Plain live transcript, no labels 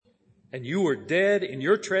And you were dead in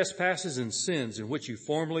your trespasses and sins in which you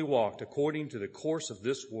formerly walked, according to the course of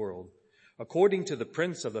this world, according to the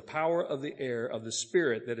prince of the power of the air, of the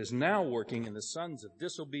spirit that is now working in the sons of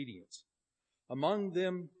disobedience. Among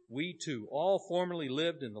them we too all formerly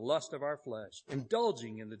lived in the lust of our flesh,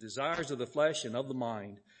 indulging in the desires of the flesh and of the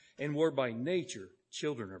mind, and were by nature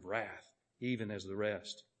children of wrath, even as the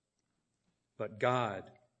rest. But God,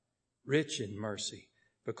 rich in mercy,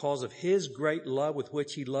 because of his great love with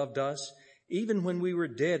which he loved us, even when we were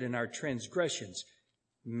dead in our transgressions,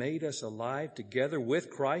 made us alive together with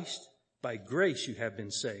Christ. By grace you have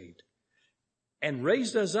been saved, and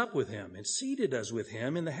raised us up with him and seated us with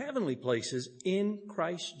him in the heavenly places in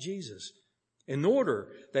Christ Jesus, in order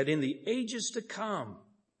that in the ages to come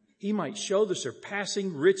he might show the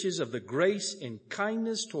surpassing riches of the grace and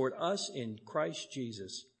kindness toward us in Christ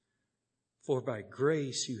Jesus. For by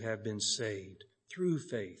grace you have been saved through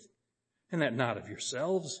faith, and that not of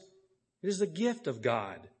yourselves. It is the gift of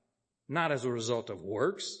God, not as a result of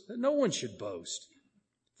works, that no one should boast.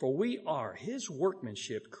 For we are his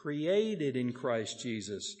workmanship, created in Christ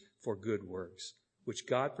Jesus for good works, which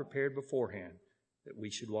God prepared beforehand that we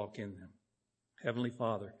should walk in them. Heavenly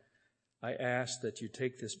Father, I ask that you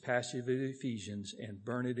take this passage of Ephesians and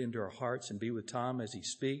burn it into our hearts and be with Tom as he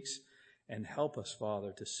speaks, and help us,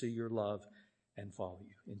 Father, to see your love and follow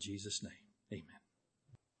you. In Jesus' name, amen.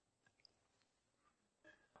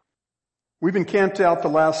 We've been camped out the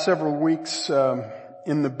last several weeks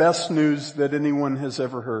in the best news that anyone has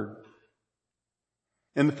ever heard.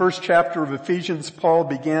 In the first chapter of Ephesians, Paul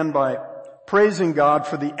began by praising God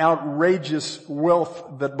for the outrageous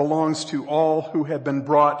wealth that belongs to all who have been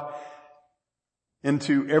brought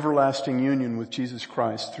into everlasting union with Jesus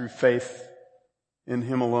Christ through faith in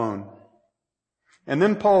him alone. And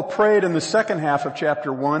then Paul prayed in the second half of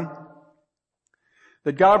chapter 1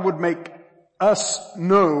 that God would make us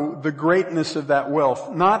know the greatness of that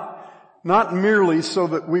wealth. Not merely so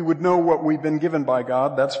that we would know what we've been given by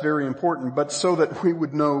God, that's very important, but so that we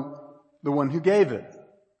would know the one who gave it.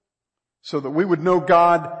 So that we would know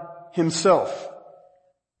God himself.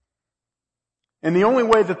 And the only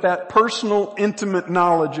way that that personal, intimate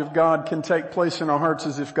knowledge of God can take place in our hearts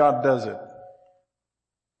is if God does it.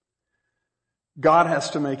 God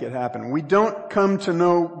has to make it happen. We don't come to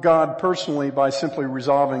know God personally by simply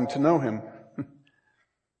resolving to know him.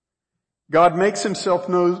 God makes himself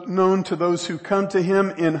known to those who come to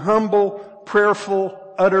him in humble,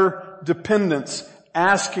 prayerful, utter dependence,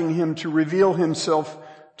 asking him to reveal himself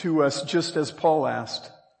to us just as Paul asked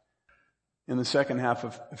in the second half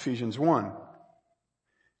of Ephesians 1.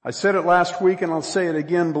 I said it last week and I'll say it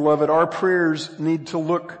again, beloved. Our prayers need to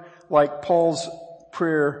look like Paul's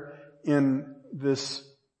prayer in this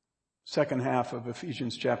second half of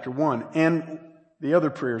Ephesians chapter 1 and the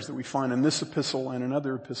other prayers that we find in this epistle and in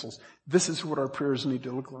other epistles. This is what our prayers need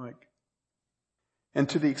to look like. And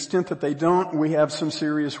to the extent that they don't, we have some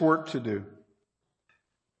serious work to do.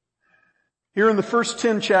 Here in the first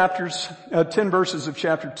 10 verses of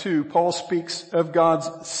chapter 2, Paul speaks of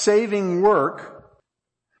God's saving work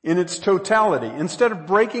in its totality. Instead of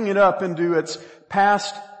breaking it up into its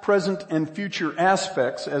past, present, and future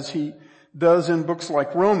aspects, as he does in books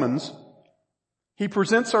like Romans, he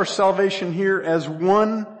presents our salvation here as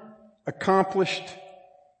one accomplished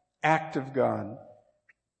act of God.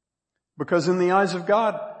 Because in the eyes of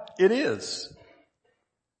God, it is.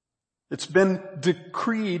 It's been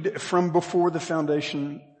decreed from before the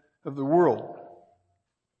foundation of the world.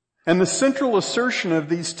 And the central assertion of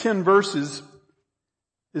these 10 verses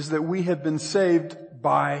is that we have been saved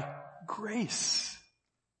by grace.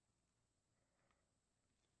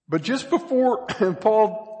 But just before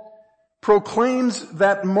Paul proclaims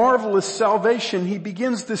that marvelous salvation, he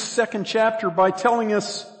begins this second chapter by telling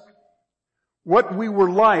us what we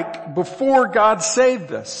were like before God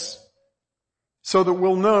saved us, so that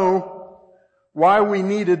we'll know why we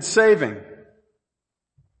needed saving.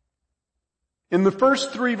 In the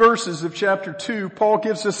first 3 verses of chapter 2, Paul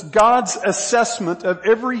gives us God's assessment of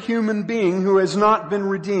every human being who has not been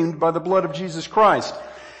redeemed by the blood of Jesus Christ.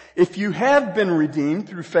 If you have been redeemed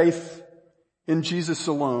through faith in Jesus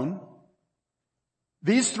alone,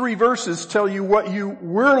 these 3 verses tell you what you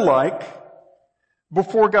were like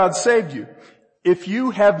before God saved you. If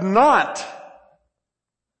you have not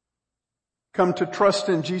come to trust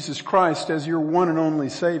in Jesus Christ as your one and only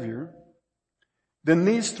Savior, then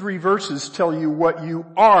these 3 verses tell you what you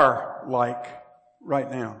are like right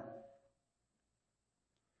now.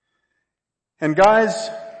 And guys,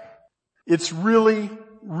 it's really,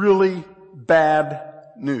 really bad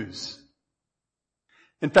news.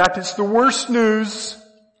 In fact, it's the worst news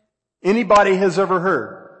anybody has ever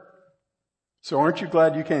heard. So aren't you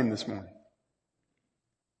glad you came this morning?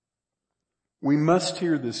 We must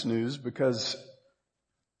hear this news because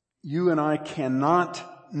you and I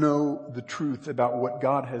cannot know the truth about what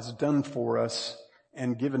God has done for us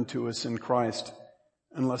and given to us in Christ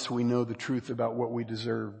unless we know the truth about what we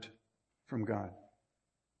deserved from God.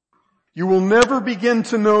 You will never begin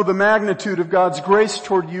to know the magnitude of God's grace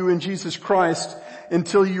toward you in Jesus Christ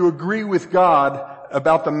until you agree with God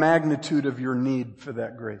about the magnitude of your need for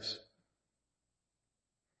that grace.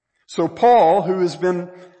 So Paul, who has been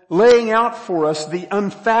laying out for us the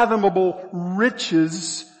unfathomable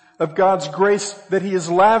riches of God's grace that He has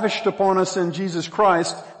lavished upon us in Jesus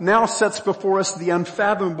Christ, now sets before us the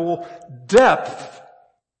unfathomable depth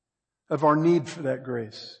of our need for that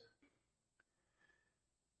grace.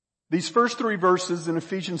 These first 3 verses in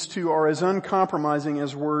Ephesians 2 are as uncompromising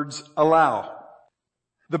as words allow.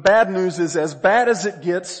 The bad news is as bad as it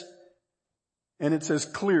gets, and it's as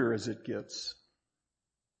clear as it gets.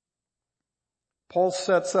 Paul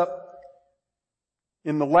sets up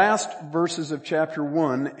in the last verses of chapter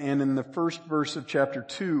 1 and in the first verse of chapter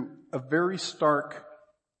 2 a very stark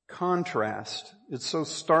contrast. It's so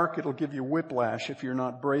stark it'll give you whiplash if you're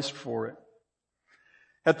not braced for it.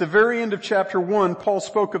 At the very end of chapter 1, Paul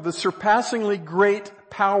spoke of the surpassingly great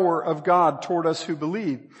power of God toward us who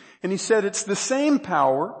believe. And he said it's the same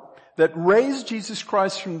power that raised Jesus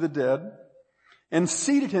Christ from the dead and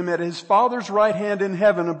seated Him at His Father's right hand in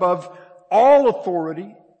heaven above all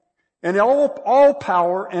authority and all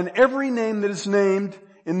power and every name that is named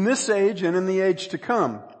in this age and in the age to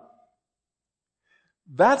come.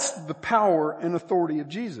 That's the power and authority of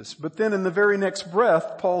Jesus. But then in the very next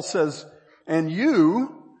breath, Paul says, and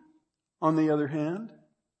you, on the other hand,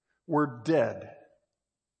 were dead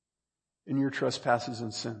in your trespasses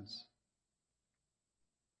and sins.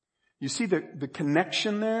 You see the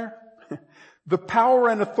connection there? The power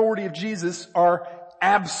and authority of Jesus are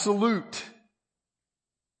absolute.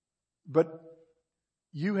 But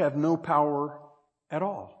you have no power at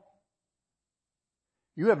all.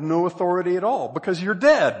 You have no authority at all because you're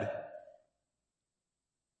dead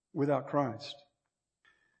without Christ.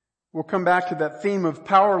 We'll come back to that theme of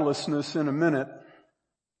powerlessness in a minute.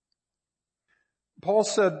 Paul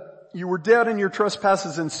said, you were dead in your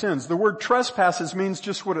trespasses and sins. The word trespasses means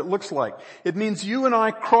just what it looks like. It means you and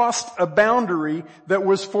I crossed a boundary that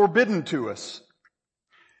was forbidden to us.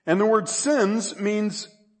 And the word sins means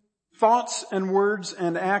thoughts and words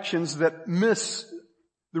and actions that miss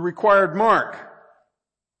the required mark.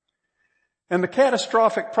 And the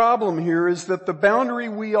catastrophic problem here is that the boundary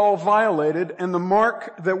we all violated and the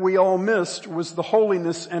mark that we all missed was the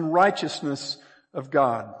holiness and righteousness of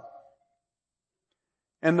God.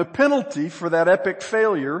 And the penalty for that epic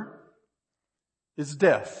failure is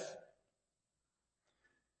death.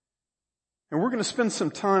 And we're going to spend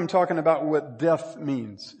some time talking about what death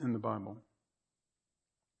means in the Bible.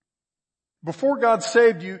 Before God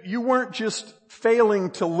saved you, you weren't just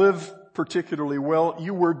failing to live particularly well,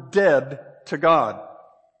 you were dead to God.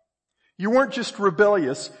 You weren't just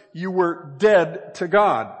rebellious, you were dead to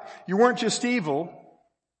God. You weren't just evil,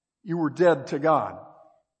 you were dead to God.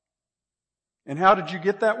 And how did you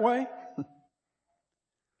get that way?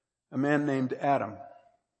 A man named Adam.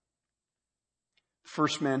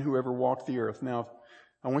 First man who ever walked the earth. Now,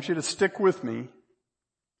 I want you to stick with me.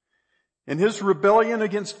 In his rebellion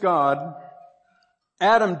against God,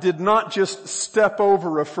 Adam did not just step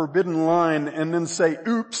over a forbidden line and then say,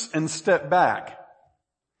 oops, and step back.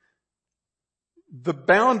 The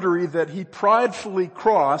boundary that he pridefully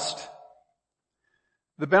crossed,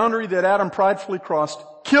 the boundary that Adam pridefully crossed,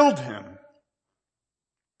 killed him.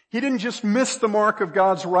 He didn't just miss the mark of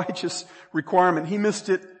God's righteous requirement. He missed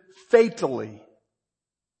it fatally.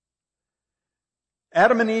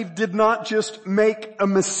 Adam and Eve did not just make a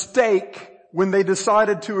mistake when they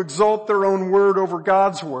decided to exalt their own word over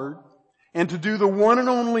God's word and to do the one and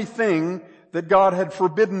only thing that God had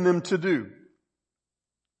forbidden them to do.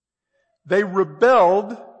 They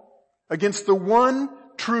rebelled against the one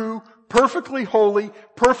true, perfectly holy,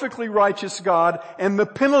 perfectly righteous God, and the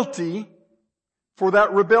penalty for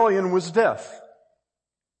that rebellion was death.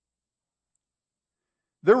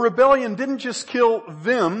 Their rebellion didn't just kill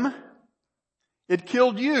them, it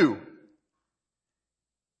killed you.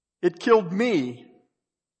 It killed me,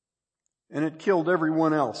 and it killed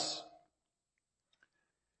everyone else.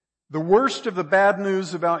 The worst of the bad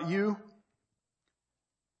news about you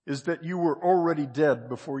is that you were already dead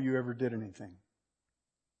before you ever did anything.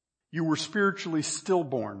 You were spiritually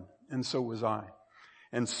stillborn, and so was I,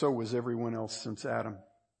 and so was everyone else since Adam.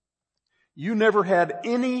 You never had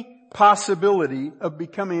any possibility of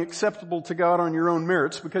becoming acceptable to God on your own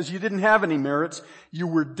merits because you didn't have any merits. You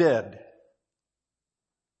were dead.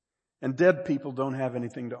 and dead people don't have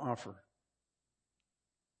anything to offer.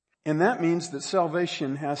 And that means that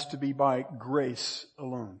salvation has to be by grace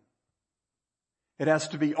alone. It has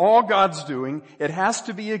to be all God's doing. It has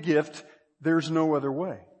to be a gift. There's no other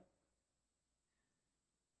way.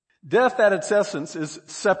 Death at its essence is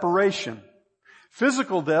separation.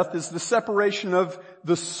 Physical death is the separation of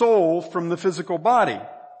the soul from the physical body.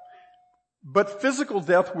 But physical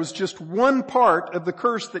death was just one part of the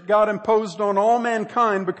curse that God imposed on all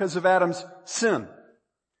mankind because of Adam's sin.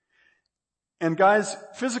 And guys,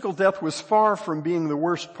 physical death was far from being the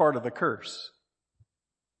worst part of the curse.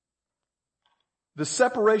 The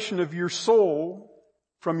separation of your soul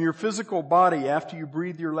from your physical body after you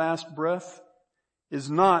breathe your last breath is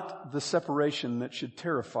not the separation that should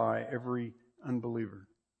terrify every unbeliever.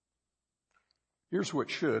 Here's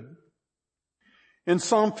what should. In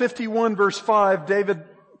Psalm 51 verse 5,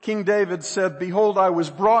 King David said, "Behold, I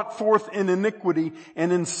was brought forth in iniquity,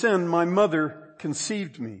 and in sin my mother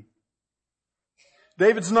conceived me."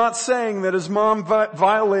 David's not saying that his mom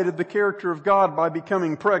violated the character of God by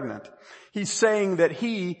becoming pregnant. He's saying that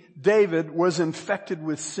he, David, was infected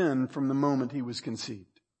with sin from the moment he was conceived.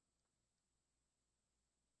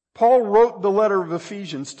 Paul wrote the letter of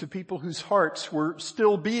Ephesians to people whose hearts were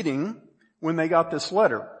still beating when they got this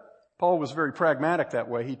letter. Paul was very pragmatic that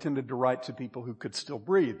way. He tended to write to people who could still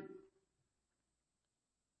breathe.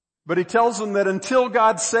 But he tells them that until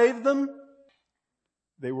God saved them,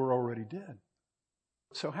 they were already dead.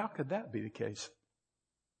 So how could that be the case?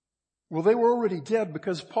 Well, they were already dead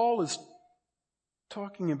because Paul is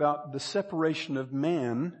talking about the separation of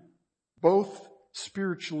man, both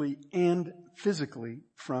spiritually and physically,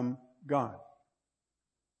 from God.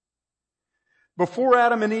 Before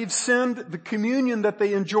Adam and Eve sinned, the communion that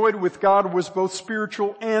they enjoyed with God was both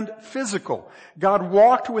spiritual and physical. God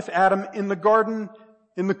walked with Adam in the garden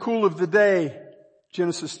in the cool of the day,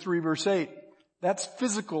 Genesis 3 verse 8. That's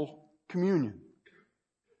physical communion.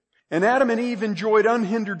 And Adam and Eve enjoyed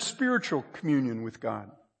unhindered spiritual communion with God.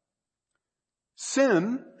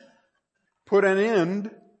 Sin put an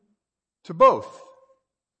end to both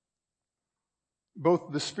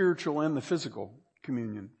the spiritual and the physical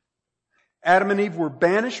communion. Adam and Eve were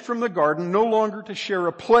banished from the garden, no longer to share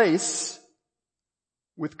a place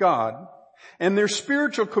with God, and their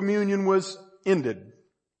spiritual communion was ended.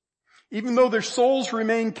 Even though their souls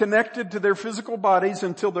remained connected to their physical bodies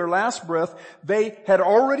until their last breath, they had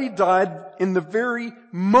already died in the very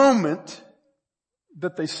moment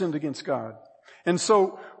that they sinned against God. And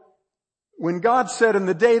so, when God said, "In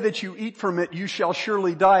the day that you eat from it, you shall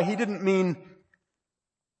surely die," He didn't mean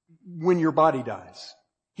when your body dies.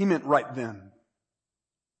 He meant right then.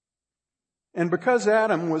 And because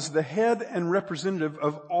Adam was the head and representative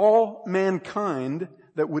of all mankind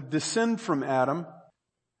that would descend from Adam,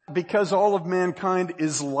 because all of mankind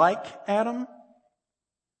is like Adam,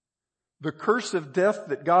 the curse of death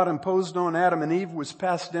that God imposed on Adam and Eve was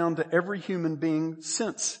passed down to every human being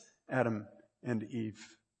since Adam and Eve.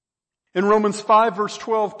 In Romans 5 verse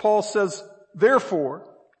 12, Paul says, "Therefore,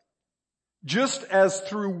 just as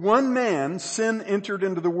through one man sin entered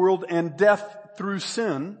into the world and death through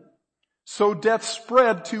sin, so death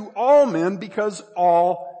spread to all men because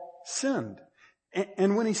all sinned."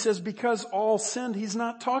 And when he says because all sinned, he's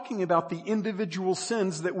not talking about the individual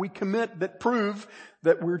sins that we commit that prove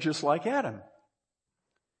that we're just like Adam.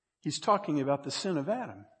 He's talking about the sin of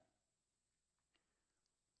Adam.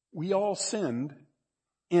 We all sinned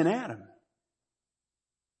in Adam.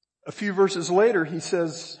 A few verses later, he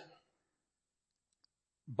says,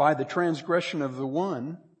 "By the transgression of the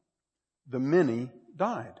one, the many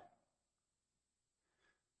died."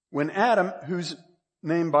 When Adam, whose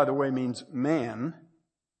name, by the way, means man,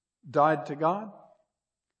 died to God,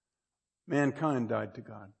 mankind died to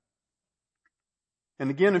God. And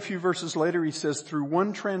again, a few verses later, he says, through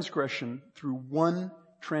one transgression,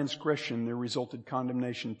 there resulted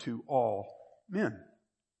condemnation to all men.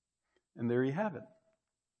 And there you have it.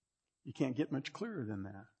 You can't get much clearer than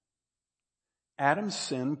that. Adam's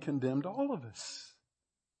sin condemned all of us.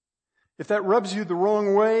 If that rubs you the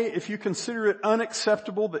wrong way, if you consider it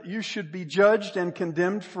unacceptable that you should be judged and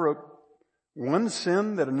condemned for one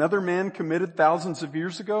sin that another man committed thousands of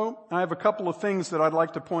years ago, I have a couple of things that I'd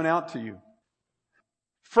like to point out to you.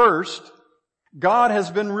 First, God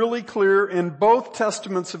has been really clear in both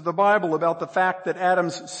testaments of the Bible about the fact that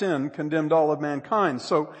Adam's sin condemned all of mankind.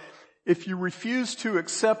 So, if you refuse to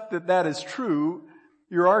accept that that is true,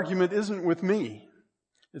 your argument isn't with me,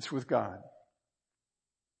 it's with God.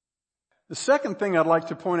 The second thing I'd like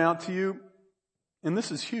to point out to you, and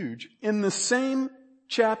this is huge, in the same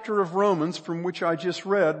chapter of Romans from which I just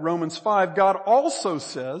read, Romans 5, God also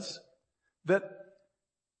says that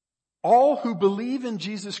All who believe in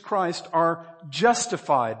Jesus Christ are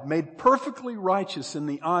justified, made perfectly righteous in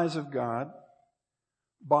the eyes of God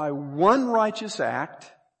by one righteous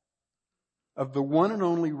act of the one and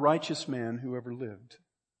only righteous man who ever lived,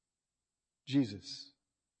 Jesus.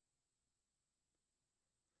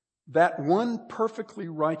 That one perfectly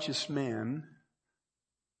righteous man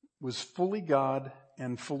was fully God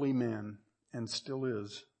and fully man, and still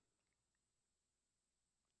is.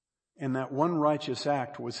 And that one righteous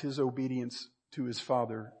act was his obedience to his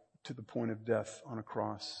Father to the point of death on a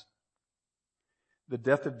cross. The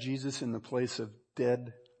death of Jesus in the place of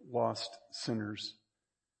dead, lost sinners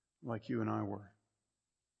like you and I were.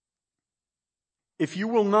 If you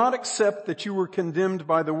will not accept that you were condemned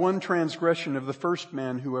by the one transgression of the first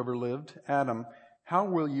man who ever lived, Adam, how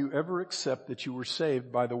will you ever accept that you were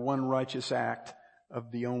saved by the one righteous act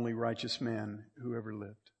of the only righteous man who ever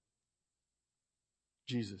lived?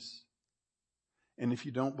 Jesus. And if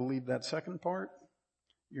you don't believe that second part,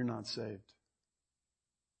 you're not saved.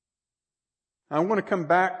 I want to come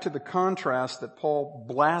back to the contrast that Paul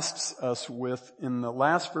blasts us with in the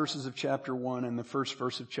last verses of chapter 1 and the first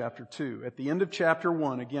verse of chapter 2. At the end of chapter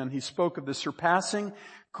 1, again, he spoke of the surpassing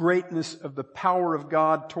greatness of the power of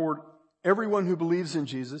God toward everyone who believes in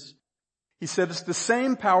Jesus. He said it's the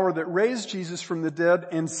same power that raised Jesus from the dead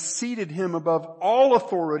and seated him above all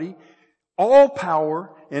authority, all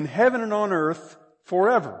power in heaven and on earth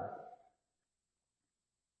forever.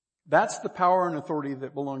 That's the power and authority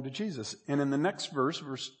that belong to Jesus. And in the next verse,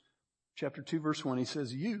 chapter 2, verse 1, he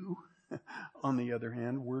says, you, on the other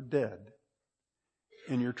hand, were dead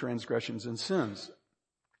in your transgressions and sins.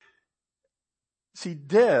 See,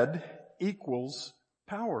 dead equals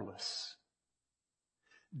powerless.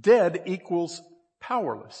 Dead equals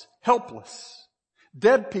powerless, helpless.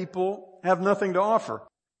 Dead people have nothing to offer.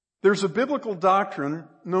 There's a biblical doctrine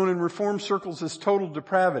known in Reformed circles as total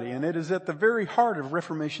depravity, and it is at the very heart of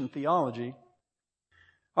Reformation theology.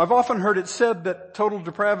 I've often heard it said that total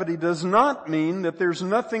depravity does not mean that there's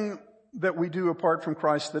nothing that we do apart from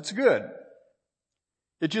Christ that's good.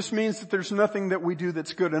 It just means that there's nothing that we do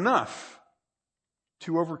that's good enough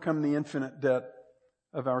to overcome the infinite debt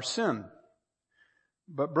of our sin.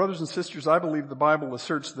 But brothers and sisters, I believe the Bible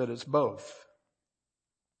asserts that it's both.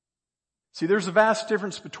 See, there's a vast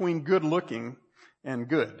difference between good looking and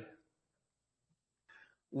good.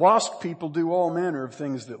 Lost people do all manner of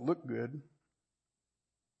things that look good.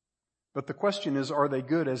 But the question is, are they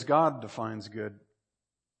good as God defines good?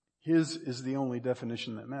 His is the only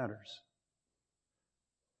definition that matters.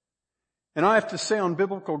 And I have to say, on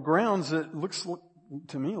biblical grounds, it looks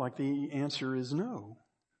to me like the answer is no.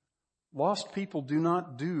 Lost people do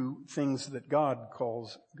not do things that God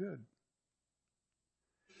calls good.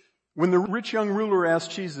 When the rich young ruler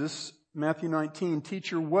asked Jesus, Matthew 19,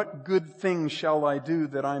 "Teacher, what good things shall I do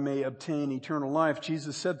that I may obtain eternal life?"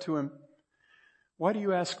 Jesus said to him, "Why do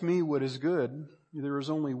you ask me what is good? There is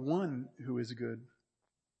only one who is good."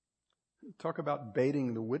 Talk about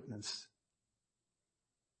baiting the witness.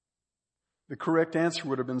 The correct answer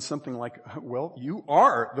would have been something like, "Well, you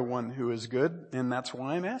are the one who is good, and that's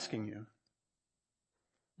why I'm asking you.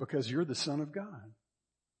 Because you're the Son of God."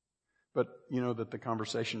 But you know that the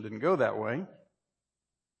conversation didn't go that way.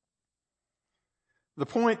 The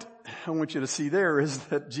point I want you to see there is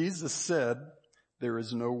that Jesus said there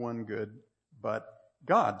is no one good but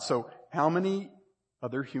God. So how many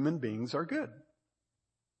other human beings are good?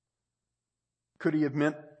 Could he have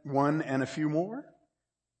meant one and a few more?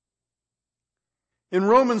 In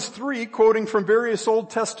Romans 3, quoting from various Old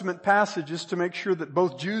Testament passages to make sure that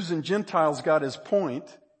both Jews and Gentiles got his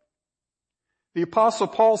point, the Apostle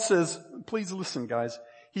Paul says, please listen guys,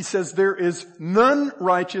 he says, "There is none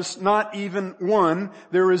righteous, not even one.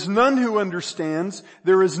 There is none who understands.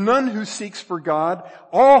 There is none who seeks for God.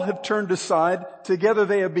 All have turned aside. Together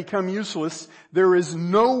they have become useless. There is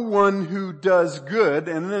no one who does good."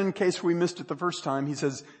 And then in case we missed it the first time, he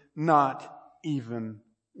says, "Not even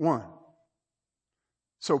one."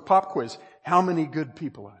 So pop quiz, how many good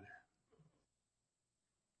people are there?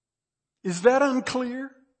 Is that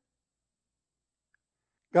unclear?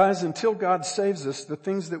 Guys, until God saves us, the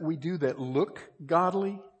things that we do that look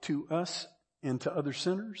godly to us and to other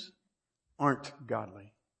sinners aren't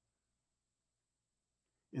godly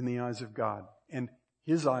in the eyes of God. And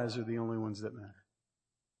His eyes are the only ones that matter.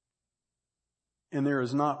 And there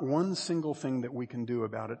is not one single thing that we can do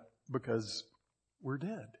about it because we're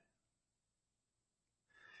dead.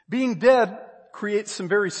 Being dead creates some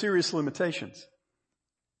very serious limitations.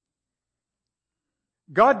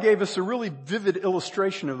 God gave us a really vivid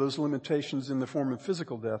illustration of those limitations in the form of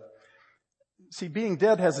physical death. See, being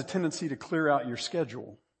dead has a tendency to clear out your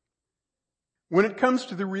schedule. When it comes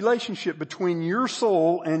to the relationship between your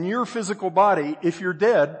soul and your physical body, if you're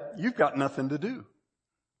dead, you've got nothing to do.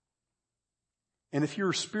 And if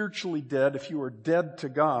you're spiritually dead, if you are dead to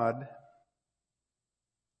God,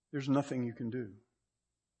 there's nothing you can do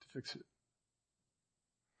to fix it.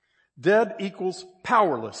 Dead equals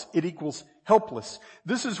powerless. It equals helpless.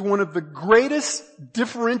 This is one of the greatest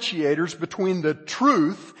differentiators between the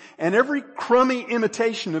truth and every crummy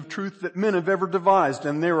imitation of truth that men have ever devised,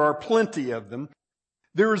 and there are plenty of them.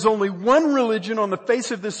 There is only one religion on the face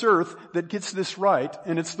of this earth that gets this right,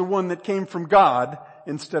 and it's the one that came from God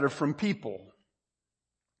instead of from people.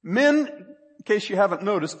 Men, in case you haven't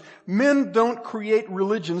noticed, men don't create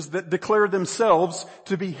religions that declare themselves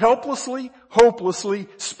to be helplessly, hopelessly,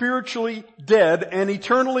 spiritually dead and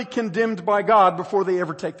eternally condemned by God before they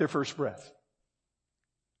ever take their first breath.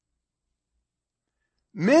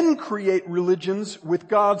 Men create religions with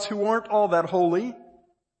gods who aren't all that holy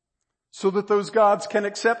so that those gods can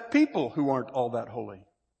accept people who aren't all that holy.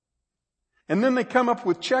 And then they come up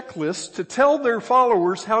with checklists to tell their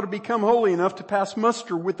followers how to become holy enough to pass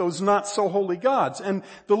muster with those not so holy gods. And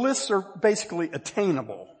the lists are basically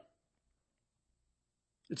attainable.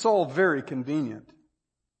 It's all very convenient.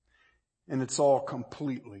 And it's all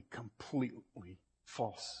completely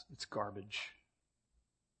false. It's garbage.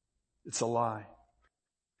 It's a lie.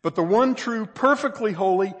 But the one true, perfectly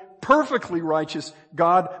holy, perfectly righteous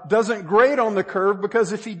God doesn't grade on the curve,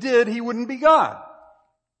 because if He did, He wouldn't be God.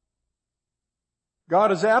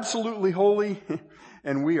 God is absolutely holy,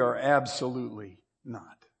 and we are absolutely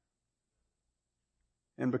not.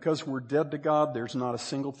 And because we're dead to God, there's not a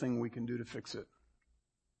single thing we can do to fix it.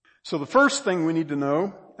 So the first thing we need to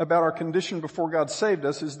know about our condition before God saved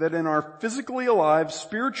us is that in our physically alive,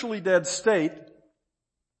 spiritually dead state,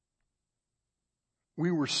 we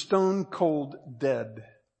were stone cold dead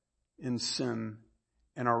in sin,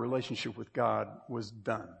 and our relationship with God was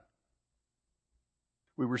done.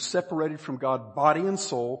 We were separated from God, body and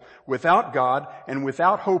soul, without God and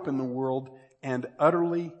without hope in the world, and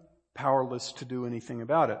utterly powerless to do anything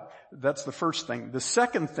about it. That's the first thing. The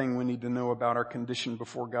second thing we need to know about our condition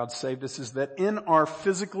before God saved us is that in our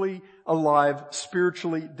physically alive,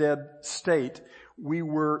 spiritually dead state, we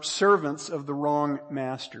were servants of the wrong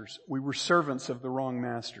masters. We were servants of the wrong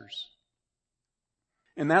masters.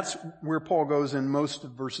 And that's where Paul goes in most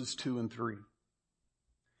of verses 2 and 3.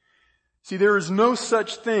 See, there is no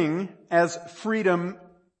such thing as freedom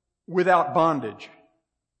without bondage.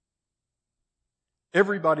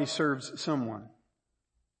 Everybody serves someone.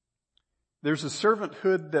 There's a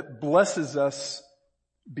servanthood that blesses us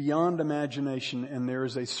beyond imagination, and there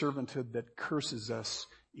is a servanthood that curses us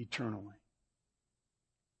eternally.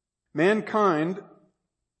 Mankind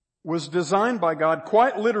was designed by God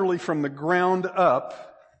quite literally from the ground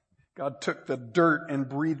up. God took the dirt and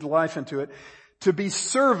breathed life into it. To be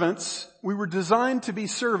servants, we were designed to be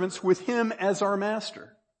servants with Him as our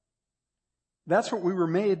master. That's what we were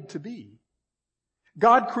made to be.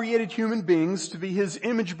 God created human beings to be His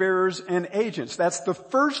image bearers and agents. That's the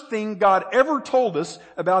first thing God ever told us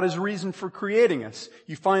about His reason for creating us.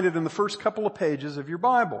 You find it in the first couple of pages of your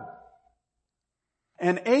Bible.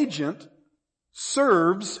 An agent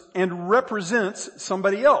serves and represents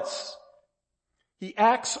somebody else. He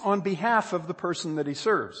acts on behalf of the person that he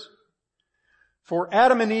serves. For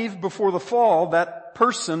Adam and Eve before the fall, that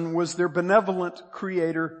person was their benevolent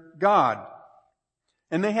creator God.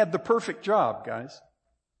 And they had the perfect job, guys.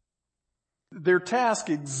 Their task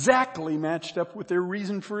exactly matched up with their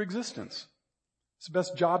reason for existence. It's the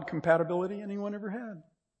best job compatibility anyone ever had.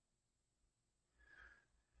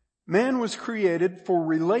 Man was created for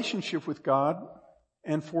relationship with God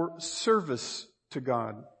and for service to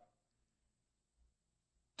God.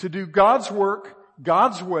 To do God's work,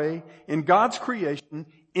 God's way, in God's creation,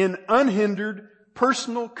 in unhindered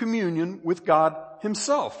personal communion with God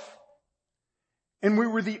Himself. And we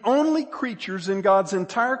were the only creatures in God's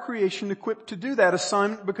entire creation equipped to do that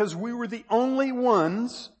assignment, because we were the only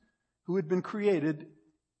ones who had been created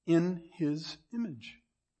in His image.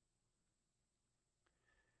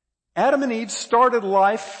 Adam and Eve started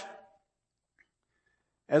life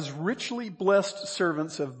as richly blessed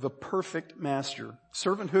servants of the perfect master.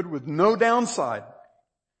 Servanthood with no downside.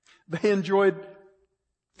 They enjoyed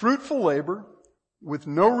fruitful labor with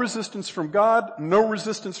no resistance from God, no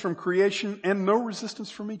resistance from creation, and no resistance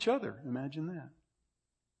from each other. Imagine that.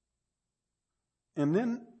 And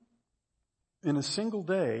then, in a single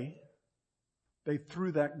day, they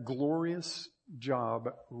threw that glorious job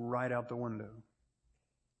right out the window.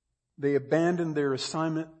 They abandoned their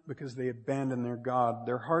assignment because they abandoned their God.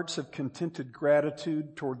 Their hearts of contented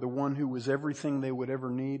gratitude toward the one who was everything they would ever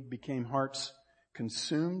need became hearts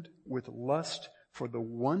consumed with lust for the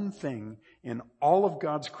one thing in all of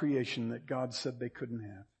God's creation that God said they couldn't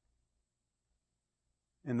have.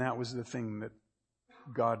 And that was the thing that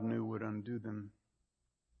God knew would undo them.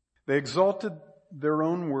 They exalted their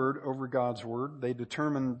own word over God's word. They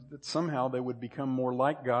determined that somehow they would become more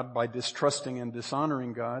like God by distrusting and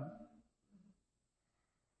dishonoring God.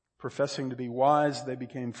 Professing to be wise, they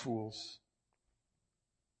became fools.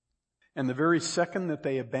 And the very second that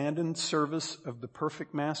they abandoned service of the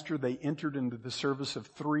perfect master, they entered into the service of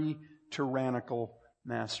three tyrannical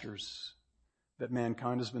masters that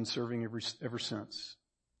mankind has been serving ever since.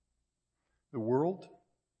 The world,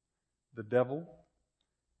 the devil,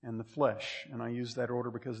 and the flesh. And I use that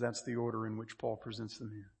order because that's the order in which Paul presents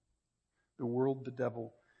them here. The world, the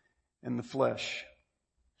devil, and the flesh.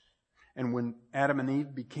 And when Adam and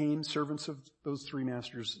Eve became servants of those three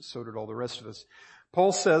masters, so did all the rest of us.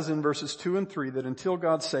 Paul says in verses 2 and 3 that until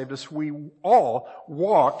God saved us, we all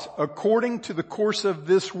walked according to the course of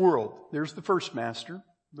this world. There's the first master,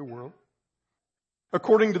 the world.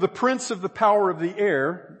 According to the prince of the power of the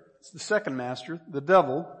air, it's the second master, the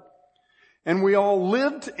devil. And we all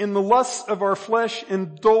lived in the lusts of our flesh,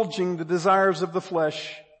 indulging the desires of the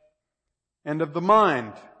flesh and of the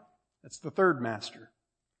mind. That's the third master,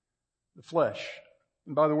 the flesh.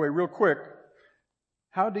 And by the way, real quick,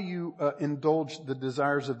 how do you indulge the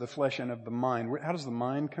desires of the flesh and of the mind? How does the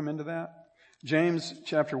mind come into that? James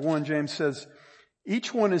chapter 1, James says,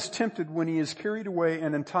 each one is tempted when he is carried away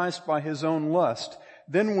and enticed by his own lust.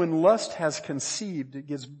 Then when lust has conceived, it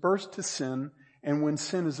gives birth to sin. And when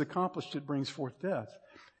sin is accomplished, it brings forth death.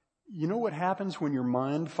 You know what happens when your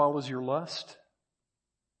mind follows your lust?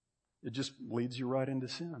 It just leads you right into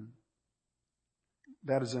sin.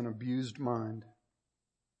 That is an abused mind.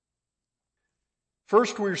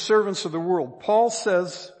 First, we're servants of the world. Paul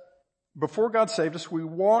says, before God saved us, we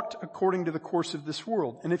walked according to the course of this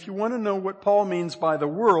world. And if you want to know what Paul means by the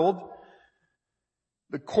world,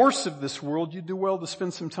 the course of this world, you do well to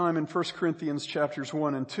spend some time in 1 Corinthians chapters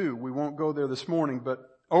 1 and 2. We won't go there this morning, but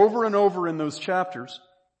over and over in those chapters,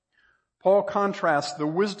 Paul contrasts the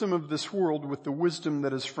wisdom of this world with the wisdom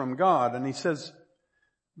that is from God. And he says,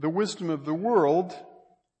 the wisdom of the world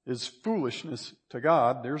is foolishness to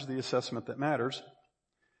God. There's the assessment that matters.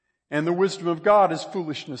 And the wisdom of God is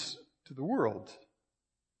foolishness to the world.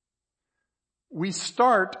 We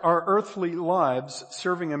start our earthly lives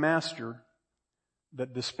serving a master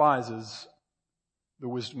that despises the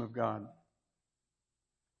wisdom of God.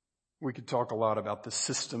 We could talk a lot about the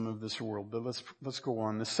system of this world, but let's go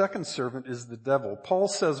on. The second servant is the devil. Paul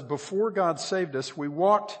says, before God saved us, we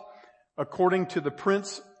walked according to the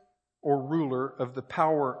prince or ruler of the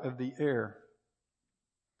power of the air.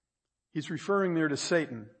 He's referring there to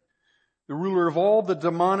Satan, the ruler of all the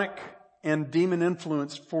demonic and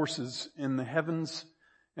demon-influenced forces in the heavens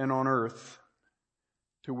and on earth,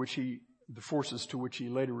 the forces to which he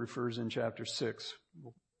later refers in chapter 6.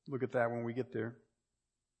 We'll look at that when we get there.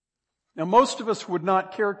 Now, most of us would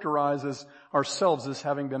not characterize ourselves as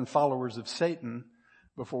having been followers of Satan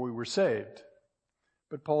before we were saved.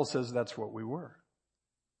 But Paul says that's what we were.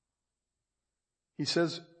 He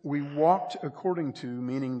says we walked according to,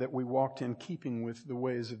 meaning that we walked in keeping with the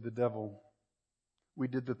ways of the devil. We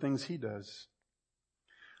did the things he does.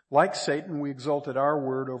 Like Satan, we exalted our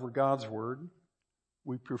word over God's word.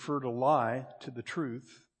 We preferred a lie to the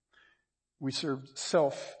truth. We served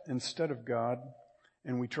self instead of God,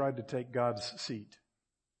 and we tried to take God's seat.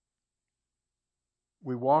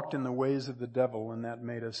 We walked in the ways of the devil, and that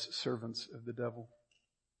made us servants of the devil.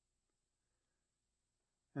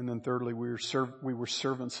 And then thirdly, we were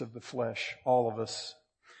servants of the flesh, all of us.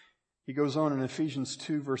 He goes on in Ephesians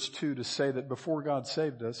 2 verse 2 to say that before God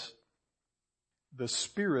saved us, the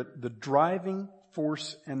Spirit, the driving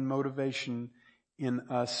force and motivation in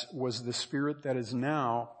us was the spirit that is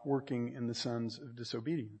now working in the sons of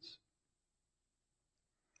disobedience.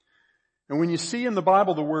 And when you see in the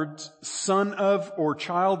Bible the words son of or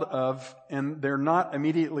child of, and they're not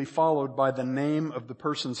immediately followed by the name of the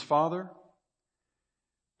person's father,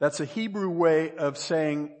 that's a Hebrew way of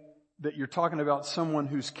saying that you're talking about someone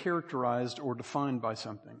who's characterized or defined by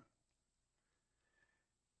something.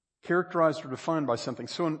 Characterized or defined by something.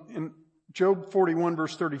 So in Job 41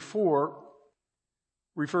 verse 34,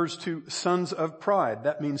 refers to sons of pride.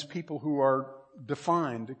 That means people who are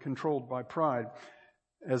defined, controlled by pride,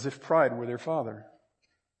 as if pride were their father.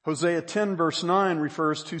 Hosea 10 verse 9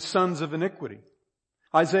 refers to sons of iniquity.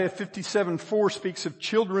 Isaiah 57:4 speaks of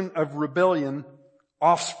children of rebellion,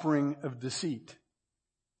 offspring of deceit.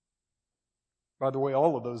 By the way,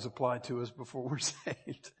 all of those apply to us before we're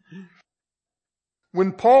saved.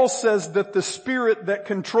 When Paul says that the spirit that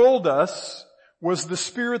controlled us was the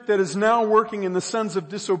spirit that is now working in the sons of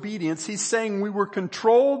disobedience. He's saying we were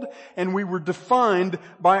controlled and we were defined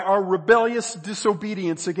by our rebellious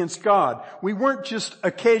disobedience against God. We weren't just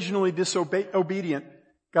occasionally disobedient.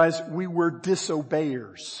 Guys, we were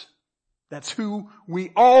disobeyers. That's who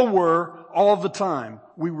we all were all the time.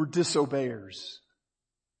 We were disobeyers.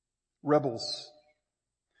 Rebels.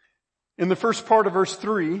 In the first part of verse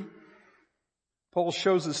 3, Paul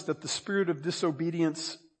shows us that the spirit of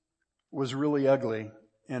disobedience was really ugly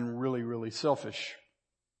and really, really selfish.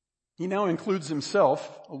 He now includes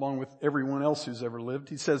himself, along with everyone else who's ever lived.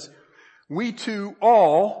 He says, we too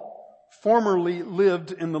all formerly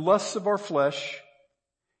lived in the lusts of our flesh,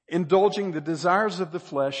 indulging the desires of the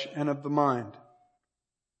flesh and of the mind.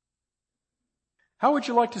 How would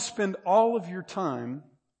you like to spend all of your time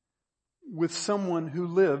with someone who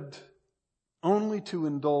lived only to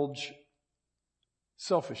indulge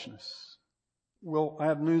selfishness? Well, I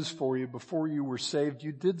have news for you. Before you were saved,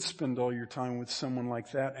 you did spend all your time with someone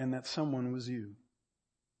like that, and that someone was you.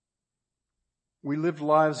 We lived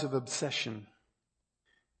lives of obsession.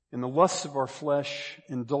 In the lusts of our flesh,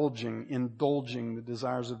 indulging the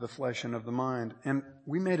desires of the flesh and of the mind. And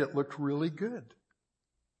we made it look really good.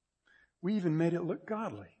 We even made it look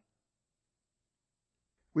godly.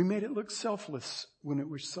 We made it look selfless when it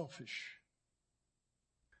was selfish.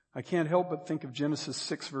 I can't help but think of Genesis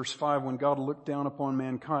 6 verse 5 when God looked down upon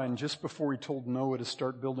mankind just before He told Noah to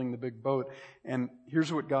start building the big boat. And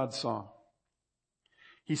here's what God saw.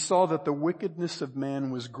 He saw that the wickedness of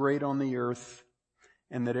man was great on the earth,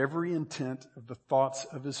 and that every intent of the thoughts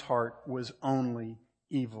of his heart was only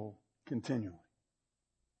evil continually.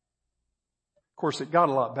 Of course, it got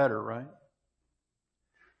a lot better, right?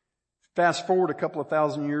 Fast forward a few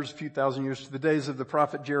thousand years to the days of the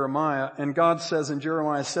prophet Jeremiah, and God says in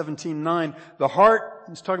Jeremiah 17:9, the heart,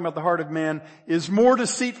 he's talking about the heart of man, is more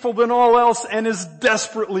deceitful than all else and is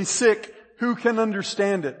desperately sick. Who can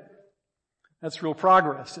understand it? That's real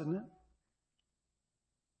progress, isn't it?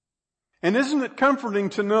 And isn't it comforting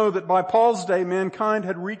to know that by Paul's day, mankind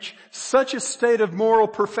had reached such a state of moral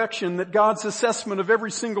perfection that God's assessment of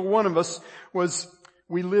every single one of us was,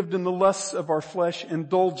 we lived in the lusts of our flesh,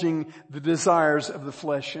 indulging the desires of the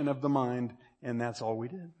flesh and of the mind, and that's all we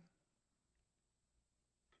did.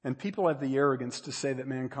 And people have the arrogance to say that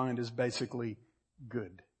mankind is basically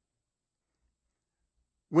good.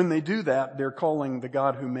 When they do that, they're calling the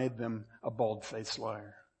God who made them a bald-faced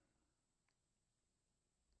liar.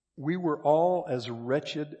 We were all as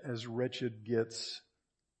wretched gets,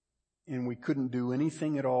 and we couldn't do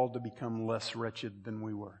anything at all to become less wretched than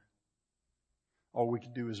we were. All we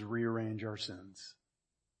could do is rearrange our sins.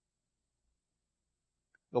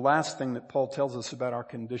 The last thing that Paul tells us about our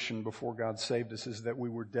condition before God saved us is that we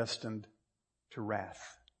were destined to wrath.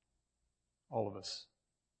 All of us.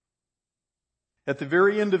 At the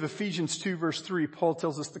very end of Ephesians 2 verse 3, Paul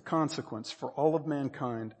tells us the consequence for all of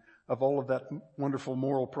mankind of all of that wonderful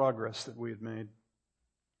moral progress that we had made.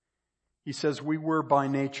 He says, we were by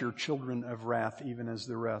nature children of wrath, even as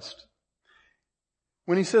the rest.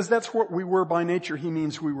 When he says that's what we were by nature, he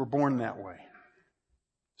means we were born that way.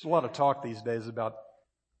 There's a lot of talk these days about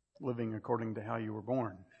living according to how you were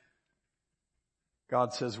born.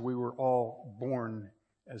 God says we were all born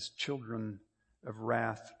as children of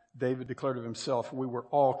wrath. David declared of himself, we were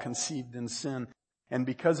all conceived in sin. And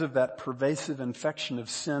because of that pervasive infection of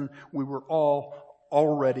sin, we were all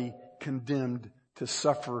already condemned to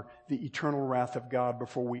suffer the eternal wrath of God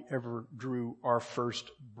before we ever drew our first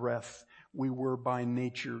breath. We were by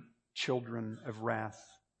nature children of wrath,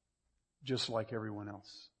 just like everyone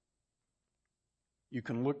else. You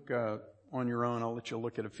can look on your own. I'll let you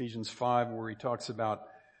look at Ephesians 5 where he talks about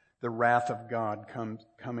the wrath of God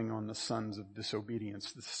coming on the sons of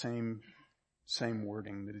disobedience. The same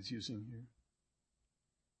wording that he's using here.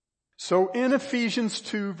 So in Ephesians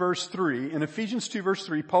 2 verse 3,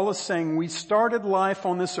 Paul is saying we started life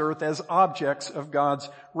on this earth as objects of God's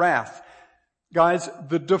wrath. Guys,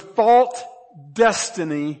 the default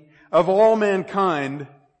destiny of all mankind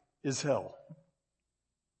is hell.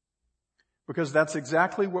 Because that's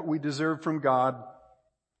exactly what we deserve from God,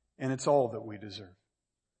 and it's all that we deserve.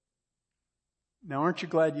 Now, aren't you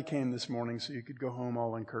glad you came this morning so you could go home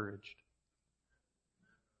all encouraged?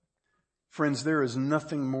 Friends, there is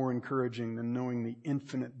nothing more encouraging than knowing the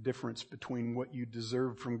infinite difference between what you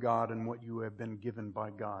deserve from God and what you have been given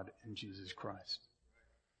by God in Jesus Christ.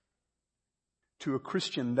 To a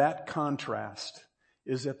Christian, that contrast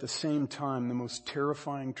is at the same time the most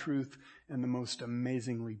terrifying truth and the most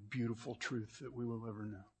amazingly beautiful truth that we will ever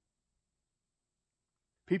know.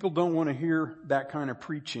 People don't want to hear that kind of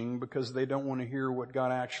preaching because they don't want to hear what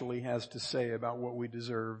God actually has to say about what we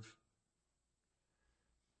deserve.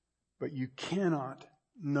 But you cannot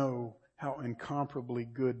know how incomparably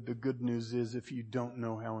good the good news is if you don't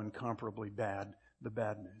know how incomparably bad the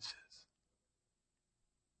bad news is.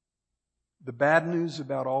 The bad news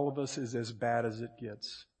about all of us is as bad as it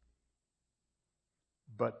gets.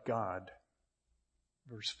 But God,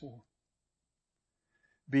 verse 4,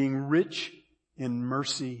 being rich in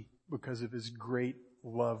mercy because of His great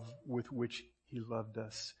love with which He loved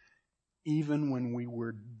us, even when we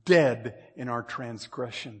were dead in our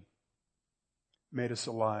transgression, made us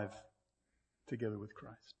alive together with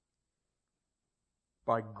Christ.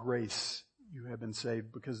 By grace you have been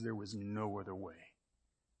saved, because there was no other way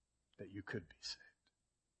that you could be saved.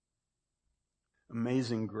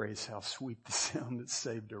 Amazing grace, how sweet the sound that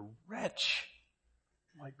saved a wretch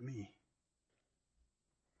like me.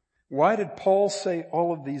 Why did Paul say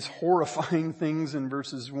all of these horrifying things in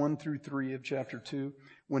verses 1 through 3 of chapter 2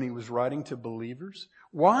 when he was writing to believers?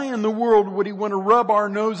 Why in the world would he want to rub our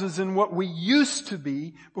noses in what we used to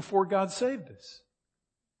be before God saved us?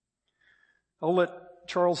 I'll let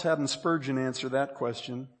Charles Haddon Spurgeon answer that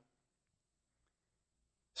question.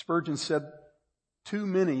 Spurgeon said, "Too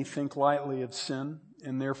many think lightly of sin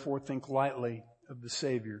and therefore think lightly of the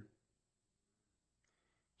Savior.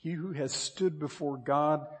 He who has stood before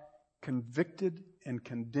God convicted and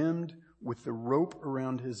condemned with the rope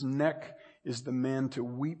around his neck is the man to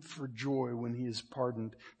weep for joy when he is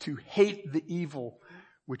pardoned, to hate the evil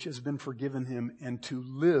which has been forgiven him, and to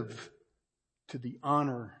live to the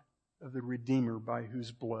honor of the Redeemer by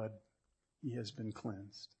whose blood he has been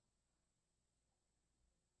cleansed."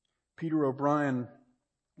 Peter O'Brien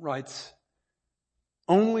writes,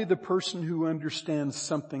 "Only the person who understands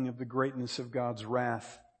something of the greatness of God's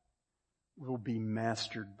wrath will be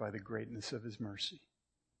mastered by the greatness of His mercy."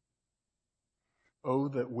 Oh,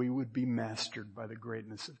 that we would be mastered by the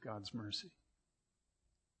greatness of God's mercy.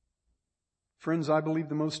 Friends, I believe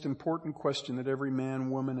the most important question that every man,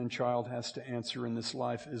 woman, and child has to answer in this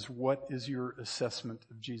life is, what is your assessment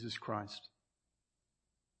of Jesus Christ?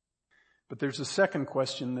 But there's a second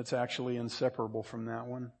question that's actually inseparable from that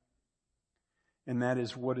one, and that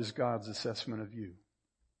is, what is God's assessment of you?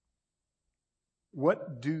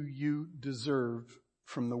 What do you deserve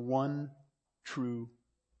from the one true,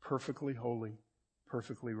 perfectly holy,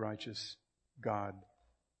 perfectly righteous God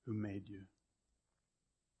who made you?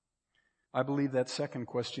 I believe that second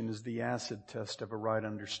question is the acid test of a right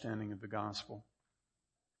understanding of the gospel.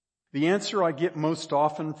 The answer I get most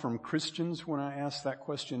often from Christians when I ask that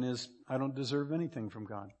question is, I don't deserve anything from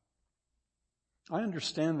God. I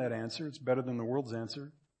understand that answer. It's better than the world's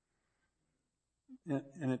answer.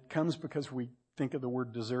 And it comes because we think of the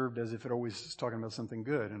word deserved as if it always is talking about something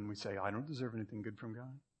good. And we say, I don't deserve anything good from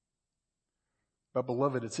God. But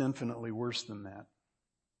beloved, it's infinitely worse than that.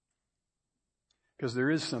 Because there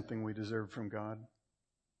is something we deserve from God.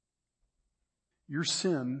 Your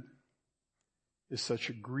sin is such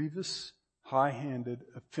a grievous, high-handed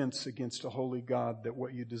offense against a holy God that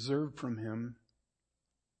what you deserve from Him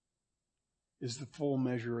is the full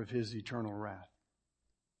measure of His eternal wrath.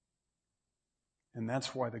 And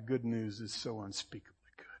that's why the good news is so unspeakably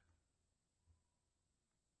good.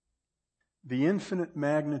 The infinite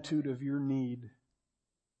magnitude of your need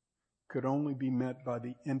could only be met by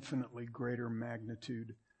the infinitely greater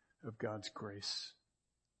magnitude of God's grace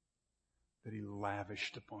that He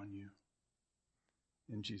lavished upon you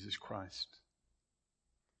in Jesus Christ,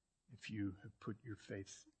 if you have put your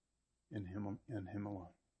faith in Him and Him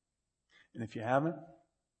alone. And if you haven't,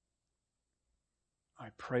 I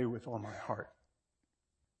pray with all my heart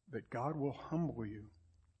that God will humble you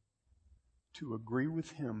to agree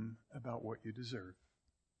with Him about what you deserve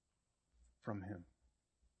from Him.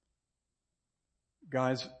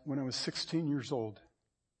 Guys, when I was 16 years old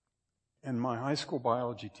and my high school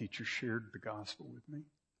biology teacher shared the gospel with me,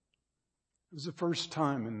 it was the first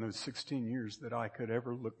time in those 16 years that I could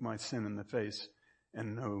ever look my sin in the face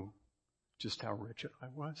and know just how wretched I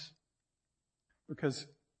was. Because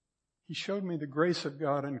he showed me the grace of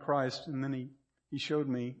God in Christ, and then he showed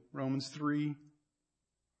me Romans 3,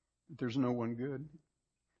 that there's no one good.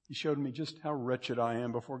 He showed me just how wretched I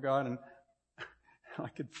am before God, and I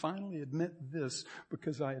could finally admit this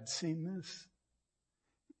because I had seen this.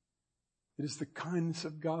 It is the kindness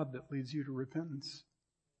of God that leads you to repentance.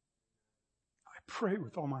 I pray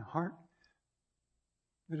with all my heart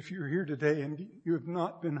that if you're here today and you have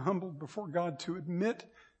not been humbled before God to admit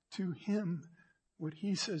to Him what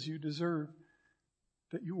He says you deserve,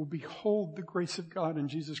 that you will behold the grace of God in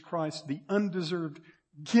Jesus Christ, the undeserved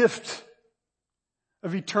gift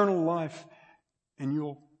of eternal life, and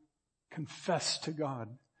you'll confess to God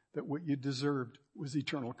that what you deserved was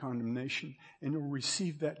eternal condemnation, and you'll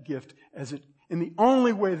receive that gift as it in the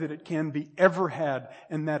only way that it can be ever had,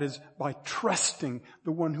 and that is by trusting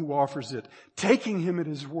the one who offers it, taking Him at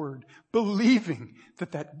His word, believing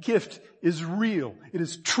that that gift is real, it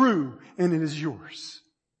is true, and it is yours.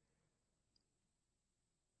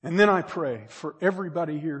 And then I pray for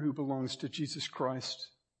everybody here who belongs to Jesus Christ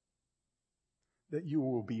that you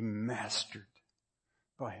will be mastered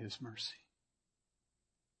by His mercy.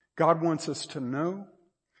 God wants us to know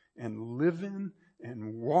and live in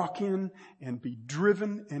and walk in and be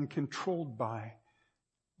driven and controlled by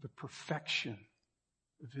the perfection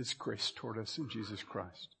of His grace toward us in Jesus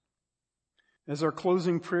Christ. As our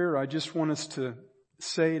closing prayer, I just want us to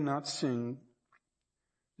say, not sing,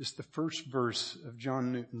 just the first verse of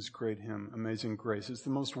John Newton's great hymn, Amazing Grace. It's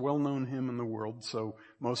the most well-known hymn in the world, so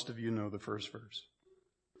most of you know the first verse.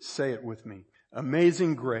 Say it with me.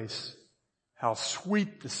 Amazing grace, how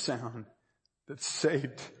sweet the sound that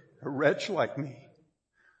saved a wretch like me.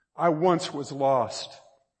 I once was lost,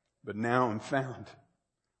 but now am found.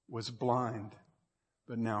 Was blind,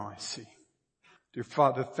 but now I see. Dear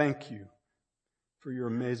Father, thank you for your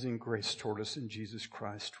amazing grace toward us in Jesus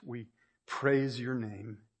Christ. We praise your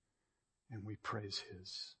name and we praise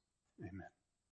His. Amen.